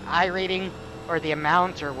losing I rating, or the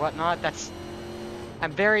amount or whatnot.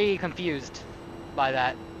 I'm very confused by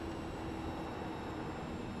that.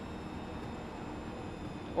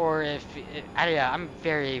 Or if yeah, I'm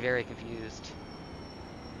very, very confused.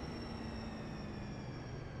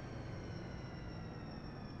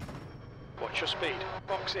 Watch your speed.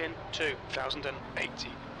 Box in 2,080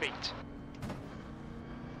 feet.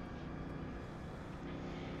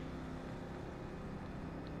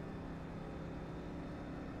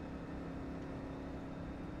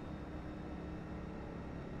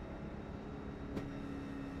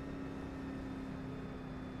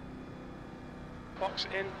 Box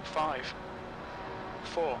in 5,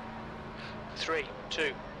 4, 3,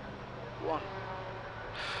 2, 1.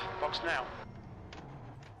 Box now.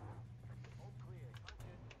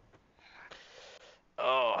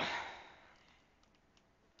 Oh.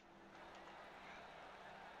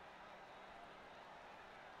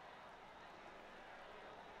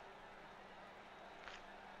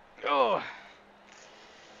 Oh.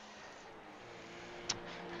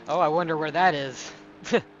 Oh, I wonder where that is.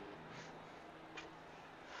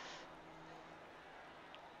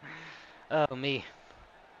 Oh, me.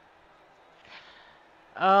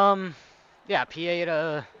 Yeah,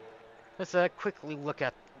 P8, let's quickly look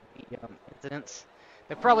at the incidents.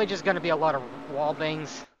 They're probably just going to be a lot of wall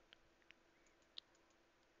bangs.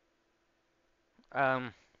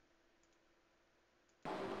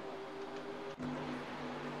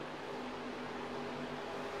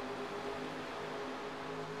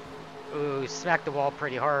 Ooh, smacked the wall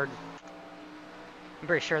pretty hard. I'm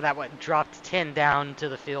pretty sure that one dropped 10 down to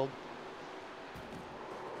the field.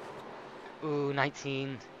 Ooh,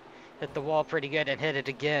 19. Hit the wall pretty good and hit it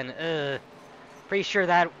again. Pretty sure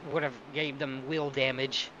that would have gave them wheel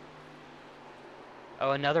damage.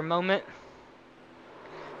 Oh, another moment.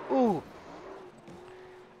 Ooh.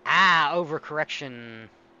 Ah, overcorrection.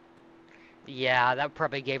 Yeah, that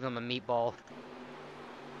probably gave them a meatball.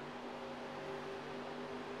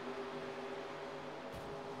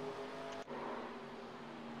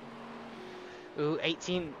 Ooh,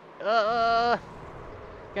 18.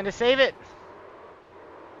 Gonna save it.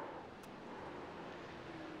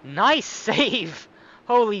 Nice save.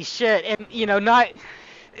 Holy shit. And, you know,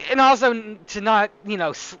 and also to not, you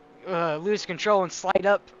know, lose control and slide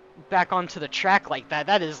up back onto the track like that.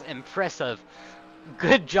 That is impressive.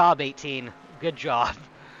 Good job, 18. Good job.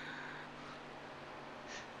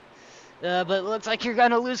 But it looks like you're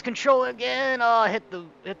gonna lose control again. Oh, hit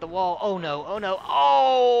the wall. Oh no. Oh no.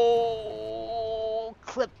 Oh,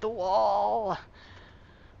 clipped the wall.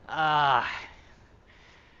 Ah,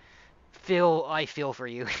 I feel for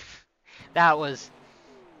you. That was.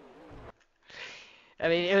 I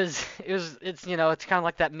mean, it's it's kind of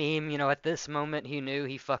like that meme, at this moment he knew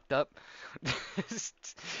he fucked up,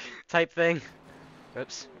 type thing.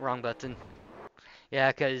 Oops, wrong button.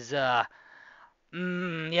 Yeah, cause yeah,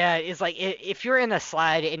 it's like if you're in a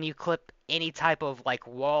slide and you clip any type of like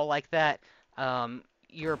wall like that,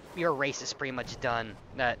 your race is pretty much done.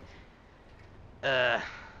 Uh,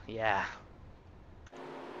 yeah.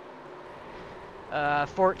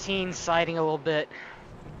 14 sliding a little bit.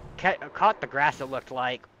 Caught the grass. It looked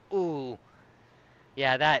like. Ooh.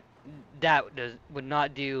 Yeah, that would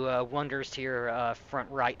not do wonders to your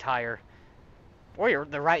front right tire, or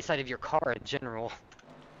the right side of your car in general.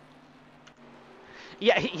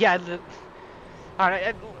 Yeah, yeah.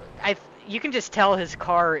 You can just tell his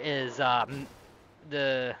car is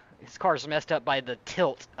his car's messed up by the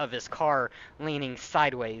tilt of his car leaning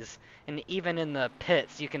sideways, and even in the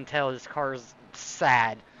pits, you can tell his car's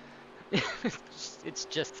sad. It's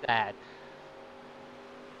just sad.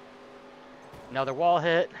 Another wall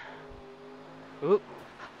hit. Oop.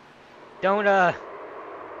 Don't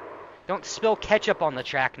spill ketchup on the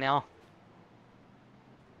track now.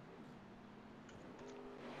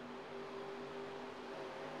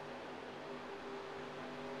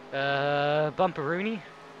 Bumperoonie.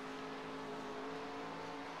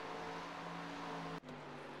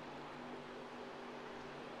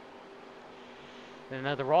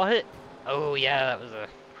 Another wall hit. Oh yeah, that was a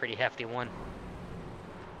pretty hefty one.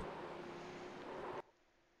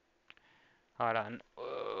 Hold on.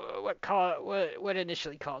 What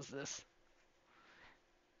initially caused this?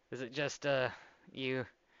 Is it just you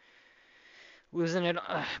losing it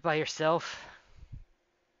by yourself?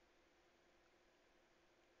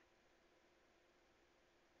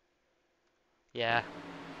 Yeah.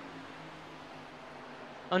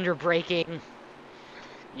 Under braking.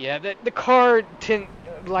 Yeah, the car tend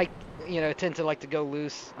to like to go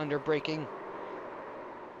loose under braking.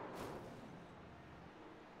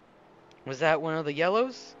 Was that one of the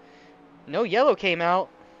yellows? No yellow came out.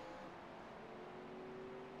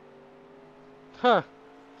 Huh.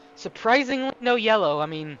 Surprisingly, no yellow. I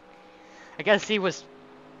mean, I guess he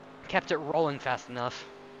kept it rolling fast enough.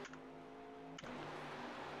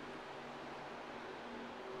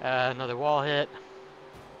 Another wall hit.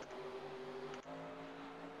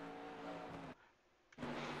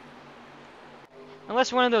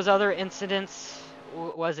 Unless one of those other incidents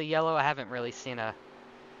was a yellow, I haven't really seen a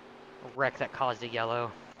wreck that caused a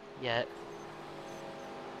yellow yet.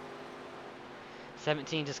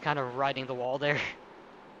 17 just kind of riding the wall there.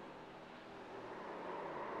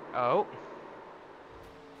 Oh.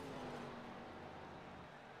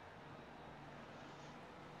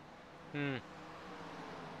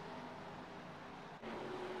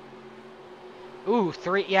 Ooh,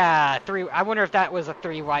 three. Yeah, three. I wonder if that was a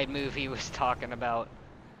three-wide move he was talking about.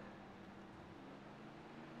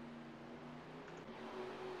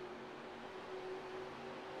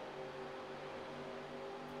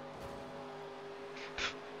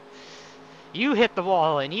 You hit the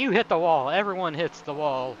wall, and you hit the wall. Everyone hits the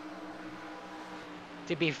wall.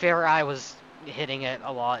 To be fair, I was hitting it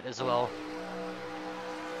a lot as well.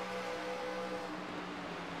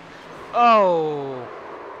 Oh,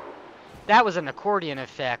 that was an accordion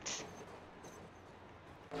effect.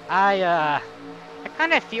 I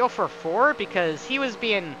kind of feel for 4 because he was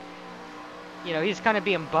being, he's kind of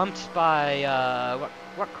being bumped by,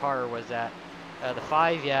 what car was that? The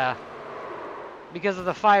 5, yeah. Because of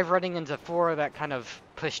the 5 running into 4, that kind of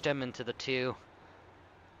pushed him into the 2.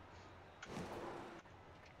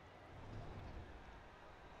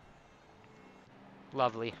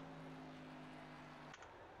 Lovely.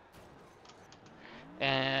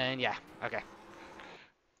 And yeah, okay.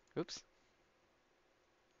 Oops.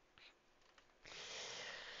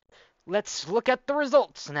 Let's look at the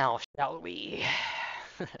results now, shall we?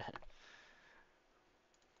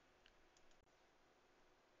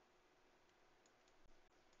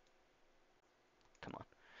 Come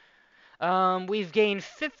on. We've gained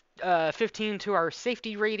 15 to our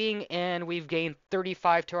safety rating, and we've gained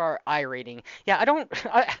 35 to our I rating. Yeah, I don't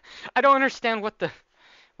understand what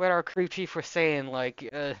our crew chief was saying.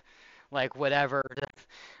 Like whatever.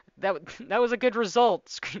 That was a good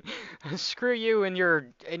result. Screw you and your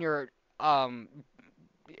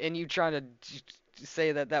and you trying to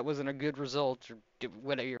say that wasn't a good result, or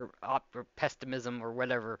whatever, or pessimism or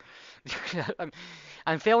whatever.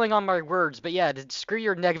 I'm failing on my words, but yeah, screw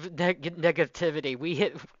your negativity.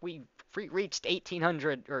 We reached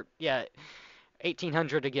 1800, or yeah,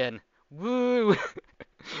 1800 again. Woo!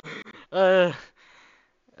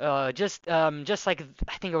 Just like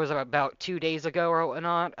I think it was about 2 days ago or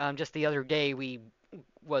whatnot. Just the other day we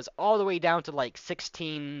was all the way down to like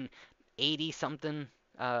 1680 something.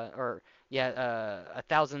 Or yeah,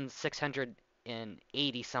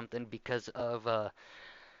 1680 something because of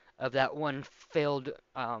that one failed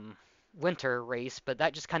winter race. But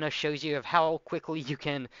that just kind of shows you of how quickly you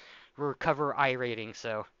can recover I rating.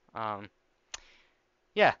 So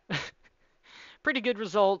yeah. Pretty good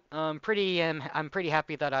result. I'm pretty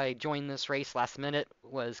happy that I joined this race last minute.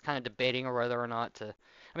 Was kind of debating on whether or not to.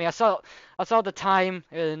 I mean, I saw the time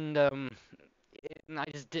and I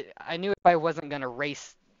just did. I knew if I wasn't gonna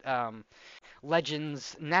race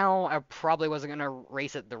Legends now, I probably wasn't gonna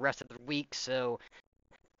race it the rest of the week. So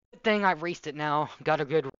good thing I raced it now. Got a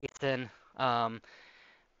good race in. Um,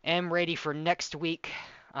 am ready for next week.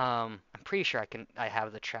 I'm pretty sure I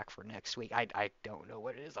have the track for next week. I don't know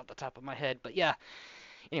what it is off the top of my head, but yeah.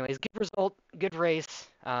 Anyways, good result, good race.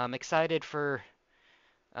 Excited for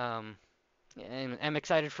um, and I'm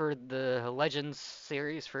excited for the Legends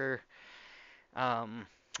series for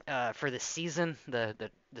the season. The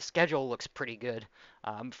schedule looks pretty good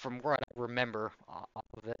from what I remember off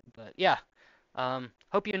of it. But yeah,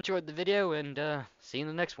 hope you enjoyed the video and see you in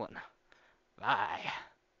the next one. Bye.